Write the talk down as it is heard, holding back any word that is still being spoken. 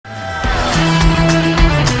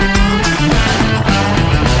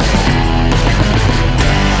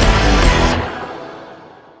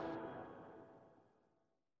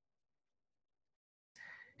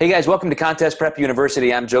Hey guys, welcome to Contest Prep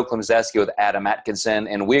University. I'm Joe Klemczewski with Adam Atkinson,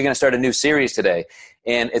 and we're going to start a new series today.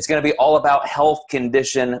 And it's going to be all about health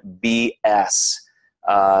condition BS.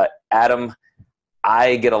 Adam,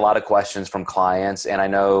 I get a lot of questions from clients, and I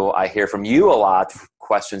know I hear from you a lot,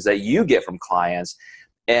 questions that you get from clients.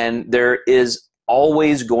 And there is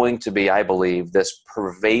always going to be, I believe, this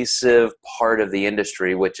pervasive part of the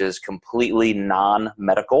industry which is completely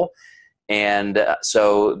non-medical. And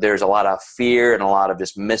so there's a lot of fear and a lot of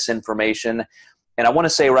just misinformation. And I want to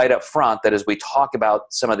say right up front that as we talk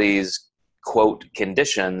about some of these, quote,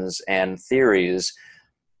 conditions and theories,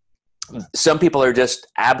 some people are just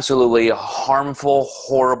absolutely harmful,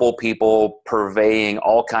 horrible people purveying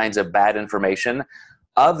all kinds of bad information.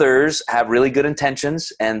 Others have really good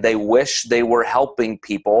intentions and they wish they were helping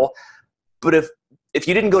people. But if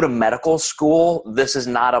you didn't go to medical school, this is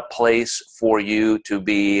not a place for you to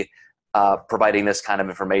be providing this kind of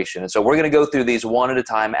information. And so we're going to go through these one at a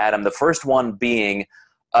time, Adam. The first one being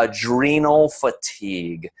adrenal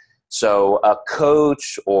fatigue. So a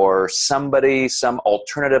coach or somebody, some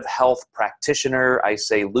alternative health practitioner, I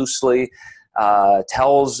say loosely,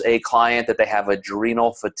 tells a client that they have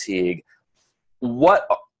adrenal fatigue. What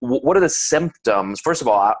are the symptoms? First of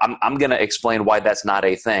all, I'm going to explain why that's not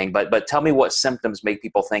a thing, but tell me what symptoms make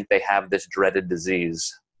people think they have this dreaded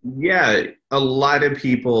disease. Yeah, a lot of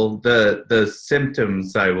people, the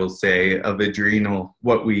symptoms, I will say, of adrenal,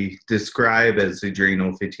 what we describe as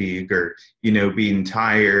adrenal fatigue or, being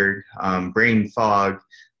tired, brain fog.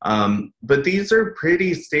 But these are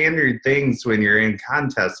pretty standard things when you're in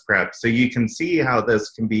contest prep. So you can see how this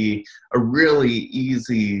can be a really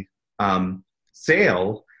easy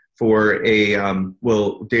sale for a,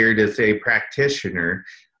 we'll dare to say, practitioner.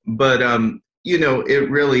 But it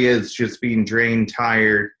really is just being drained,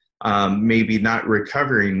 tired, maybe not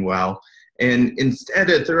recovering well. And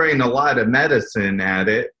instead of throwing a lot of medicine at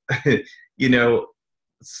it,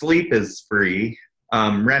 sleep is free.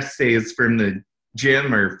 Rest days from the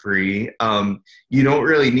gym are free. You don't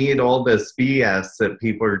really need all this BS that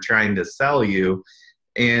people are trying to sell you.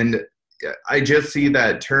 And I just see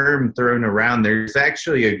that term thrown around. There's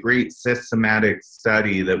actually a great systematic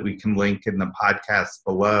study that we can link in the podcast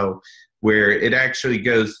below, where it actually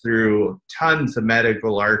goes through tons of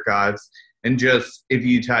medical archives. And just if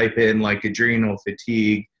you type in like adrenal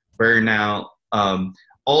fatigue, burnout,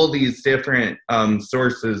 all these different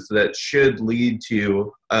sources that should lead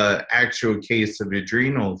to an actual case of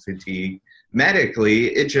adrenal fatigue,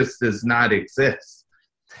 medically, it just does not exist.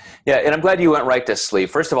 Yeah, and I'm glad you went right to sleep.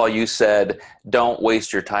 First of all, you said don't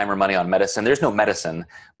waste your time or money on medicine. There's no medicine,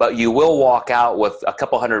 but you will walk out with a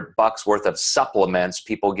couple $100 worth of supplements,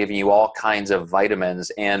 people giving you all kinds of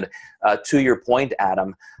vitamins. And to your point,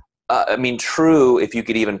 Adam, true, if you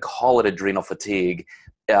could even call it adrenal fatigue,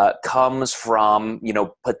 comes from,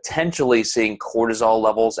 potentially seeing cortisol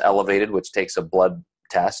levels elevated, which takes a blood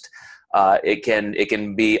test. It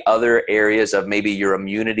can be other areas of maybe your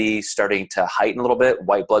immunity starting to heighten a little bit.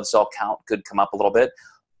 White blood cell count could come up a little bit.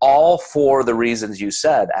 All for the reasons you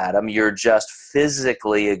said, Adam. You're just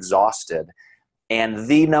physically exhausted. And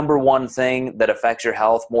the number one thing that affects your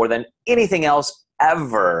health more than anything else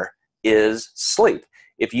ever is sleep.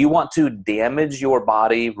 If you want to damage your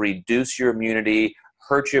body, reduce your immunity,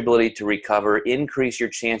 hurt your ability to recover, increase your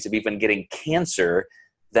chance of even getting cancer,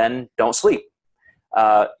 then don't sleep.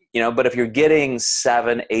 But if you're getting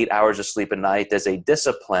 7-8 hours of sleep a night as a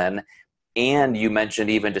discipline, and you mentioned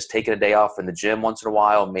even just taking a day off in the gym once in a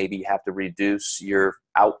while, maybe you have to reduce your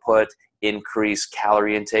output, increase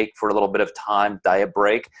calorie intake for a little bit of time, diet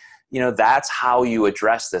break, that's how you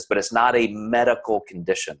address this, but it's not a medical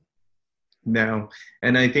condition. No,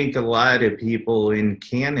 and I think a lot of people in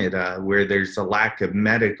Canada, where there's a lack of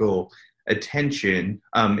medical attention,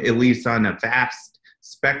 at least on a vast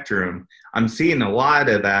spectrum, I'm seeing a lot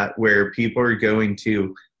of that where people are going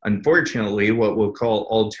to, unfortunately, what we'll call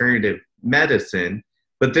alternative medicine,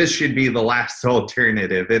 but this should be the last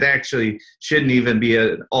alternative. It actually shouldn't even be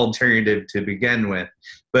an alternative to begin with.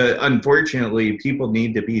 But unfortunately, people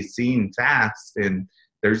need to be seen fast, and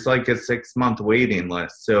there's like a 6-month waiting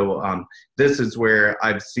list. So this is where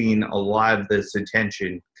I've seen a lot of this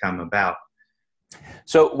attention come about.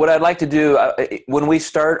 So what I'd like to do when we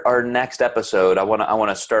start our next episode, I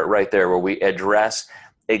want to start right there where we address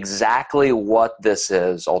exactly what this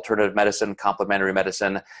is: alternative medicine, complementary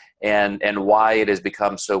medicine, and why it has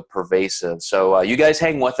become so pervasive. So you guys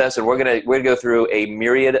hang with us, and we're gonna go through a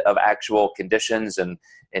myriad of actual conditions and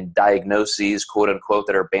diagnoses, quote unquote,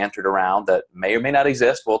 that are bantered around that may or may not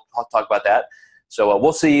exist. We'll talk about that. So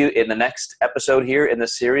we'll see you in the next episode here in the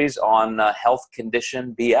series on health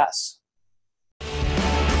condition BS.